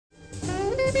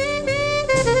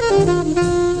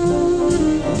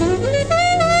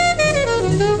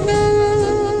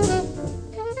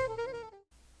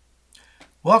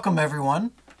Welcome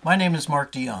everyone, my name is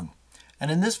Mark DeJong,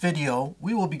 and in this video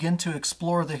we will begin to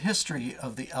explore the history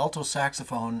of the alto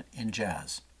saxophone in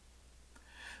jazz.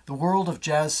 The world of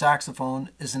jazz saxophone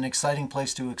is an exciting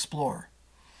place to explore.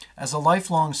 As a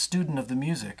lifelong student of the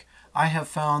music, I have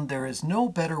found there is no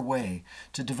better way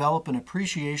to develop an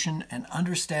appreciation and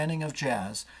understanding of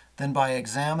jazz than by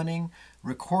examining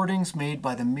recordings made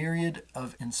by the myriad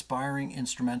of inspiring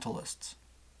instrumentalists.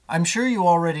 I'm sure you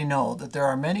already know that there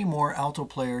are many more alto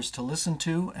players to listen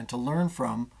to and to learn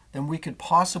from than we could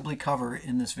possibly cover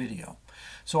in this video.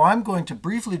 So I'm going to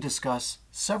briefly discuss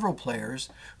several players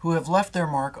who have left their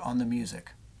mark on the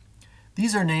music.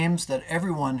 These are names that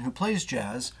everyone who plays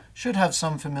jazz should have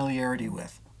some familiarity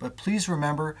with, but please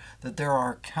remember that there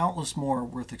are countless more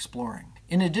worth exploring.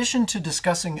 In addition to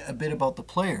discussing a bit about the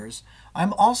players,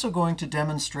 I'm also going to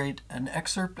demonstrate an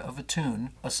excerpt of a tune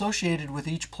associated with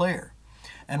each player,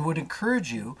 and would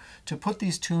encourage you to put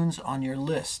these tunes on your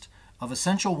list of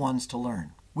essential ones to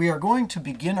learn. We are going to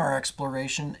begin our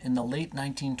exploration in the late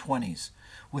 1920s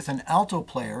with an alto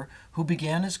player who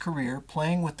began his career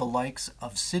playing with the likes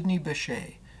of Sidney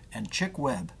Bechet and Chick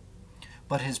Webb,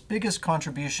 but his biggest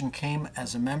contribution came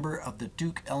as a member of the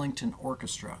Duke Ellington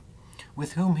Orchestra,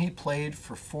 with whom he played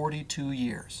for 42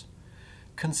 years.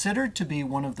 Considered to be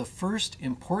one of the first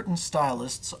important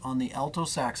stylists on the alto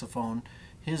saxophone,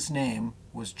 his name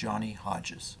was Johnny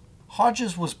Hodges.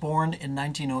 Hodges was born in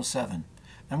 1907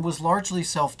 and was largely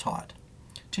self-taught,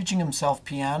 teaching himself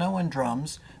piano and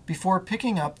drums before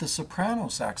picking up the soprano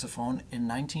saxophone in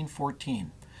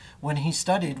 1914, when he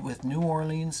studied with New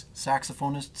Orleans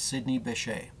saxophonist Sidney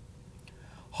Bechet.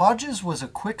 Hodges was a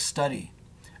quick study,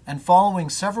 and following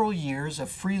several years of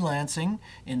freelancing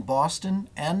in Boston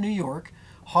and New York,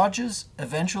 Hodges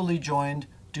eventually joined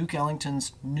Duke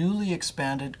Ellington's newly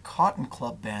expanded Cotton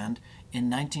Club Band in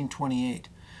 1928,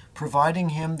 providing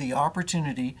him the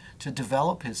opportunity to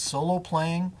develop his solo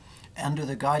playing under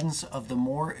the guidance of the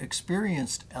more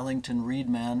experienced Ellington reed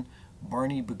man,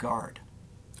 Barney Bigard.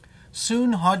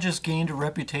 Soon Hodges gained a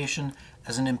reputation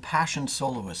as an impassioned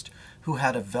soloist who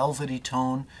had a velvety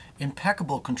tone,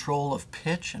 impeccable control of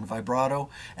pitch and vibrato,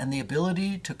 and the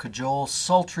ability to cajole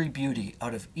sultry beauty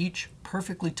out of each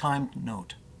perfectly timed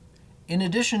note. In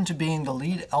addition to being the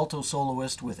lead alto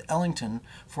soloist with Ellington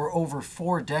for over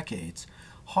 4 decades,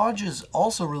 Hodges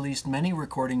also released many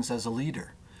recordings as a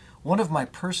leader. One of my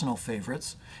personal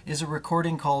favorites is a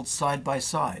recording called Side by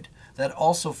Side that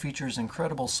also features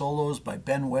incredible solos by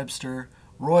Ben Webster,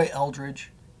 Roy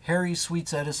Eldridge, Harry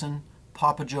Sweets Edison,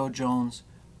 Papa Joe Jones,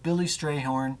 Billy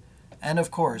Strayhorn, and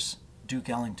of course, Duke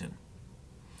Ellington.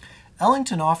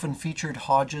 Ellington often featured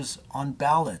Hodges on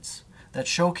ballads that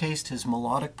showcased his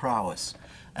melodic prowess,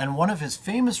 and one of his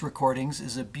famous recordings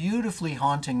is a beautifully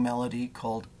haunting melody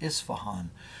called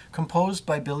Isfahan, composed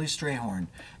by Billy Strayhorn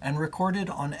and recorded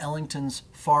on Ellington's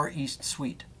Far East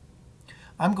Suite.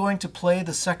 I'm going to play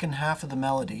the second half of the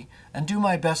melody and do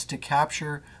my best to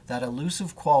capture that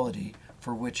elusive quality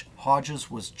for which Hodges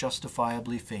was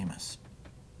justifiably famous.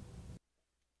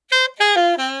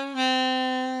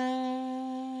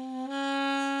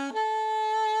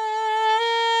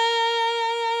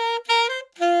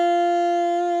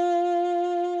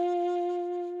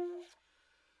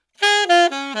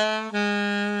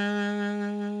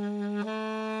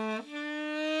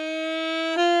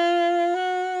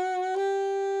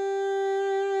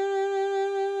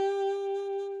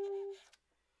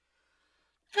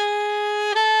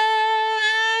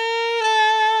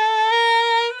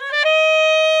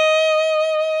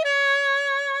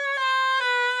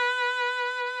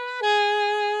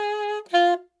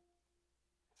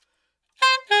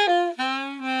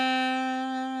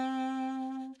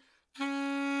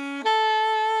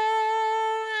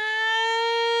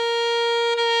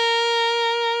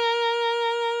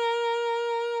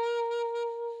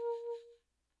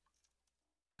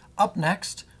 Up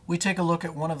next, we take a look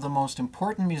at one of the most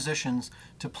important musicians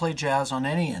to play jazz on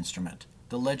any instrument,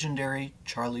 the legendary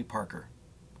Charlie Parker.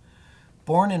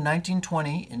 Born in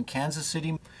 1920 in Kansas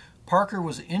City, Parker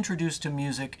was introduced to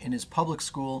music in his public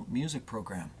school music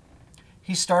program.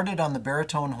 He started on the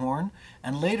baritone horn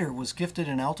and later was gifted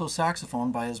an alto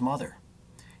saxophone by his mother.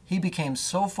 He became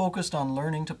so focused on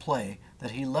learning to play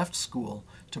that he left school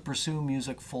to pursue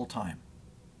music full-time.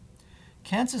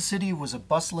 Kansas City was a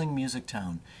bustling music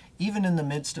town, even in the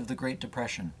midst of the Great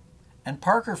Depression, and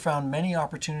Parker found many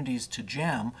opportunities to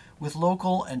jam with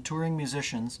local and touring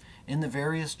musicians in the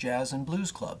various jazz and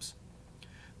blues clubs.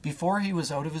 Before he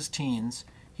was out of his teens,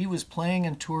 he was playing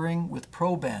and touring with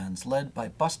pro bands led by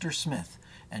Buster Smith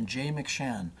and Jay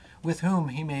McShann, with whom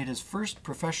he made his first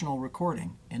professional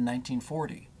recording in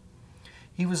 1940.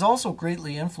 He was also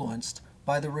greatly influenced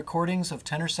by the recordings of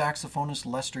tenor saxophonist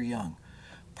Lester Young.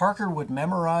 Parker would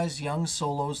memorize Young's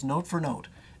solos note for note,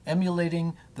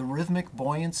 emulating the rhythmic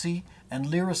buoyancy and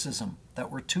lyricism that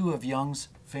were two of Young's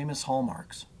famous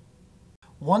hallmarks.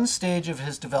 One stage of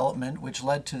his development which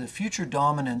led to the future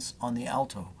dominance on the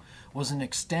alto was an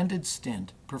extended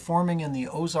stint performing in the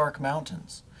Ozark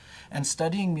Mountains and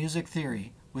studying music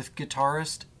theory with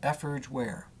guitarist Ephraim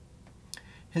Ware.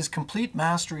 His complete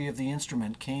mastery of the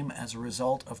instrument came as a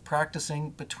result of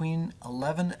practicing between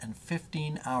 11 and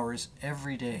 15 hours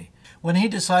every day. When he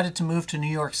decided to move to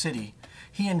New York City,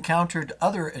 he encountered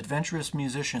other adventurous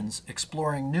musicians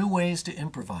exploring new ways to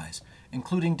improvise,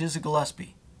 including Dizzy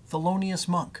Gillespie, Thelonious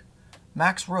Monk,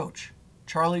 Max Roach,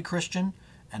 Charlie Christian,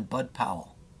 and Bud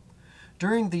Powell.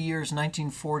 During the years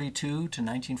 1942 to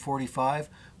 1945,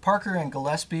 Parker and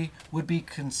Gillespie would be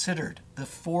considered the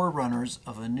forerunners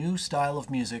of a new style of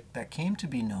music that came to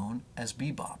be known as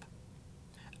bebop.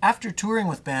 After touring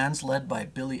with bands led by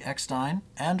Billy Eckstine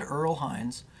and Earl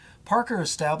Hines, Parker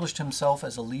established himself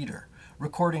as a leader,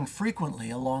 recording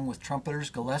frequently along with trumpeters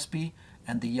Gillespie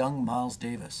and the young Miles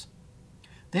Davis.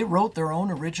 They wrote their own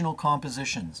original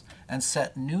compositions and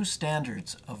set new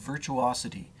standards of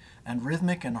virtuosity and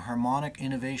rhythmic and harmonic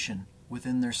innovation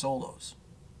within their solos.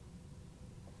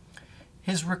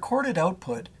 His recorded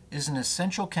output is an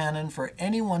essential canon for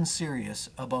anyone serious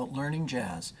about learning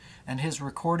jazz, and his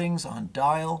recordings on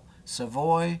Dial,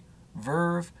 Savoy,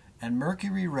 Verve, and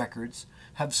Mercury Records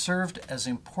have served as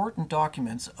important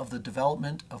documents of the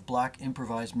development of black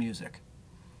improvised music.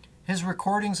 His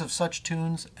recordings of such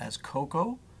tunes as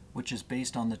Coco, which is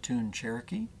based on the tune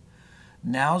Cherokee,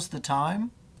 Now's the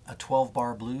Time, a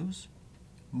 12-bar blues,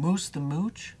 Moose the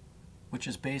Mooch, which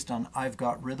is based on I've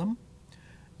Got Rhythm,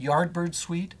 Yardbird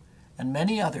Suite, and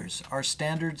many others are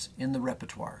standards in the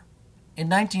repertoire. In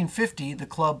 1950, the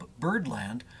club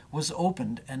Birdland was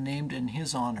opened and named in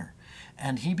his honor,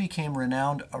 and he became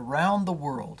renowned around the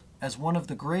world as one of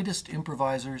the greatest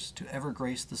improvisers to ever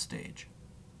grace the stage.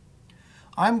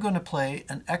 I'm going to play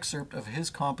an excerpt of his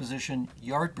composition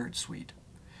Yardbird Suite.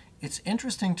 It's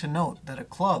interesting to note that a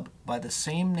club by the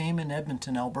same name in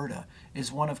Edmonton, Alberta,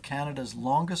 is one of Canada's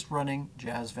longest-running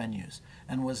jazz venues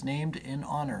and was named in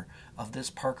honor of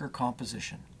this Parker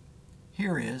composition.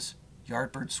 Here is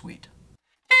Yardbird Suite.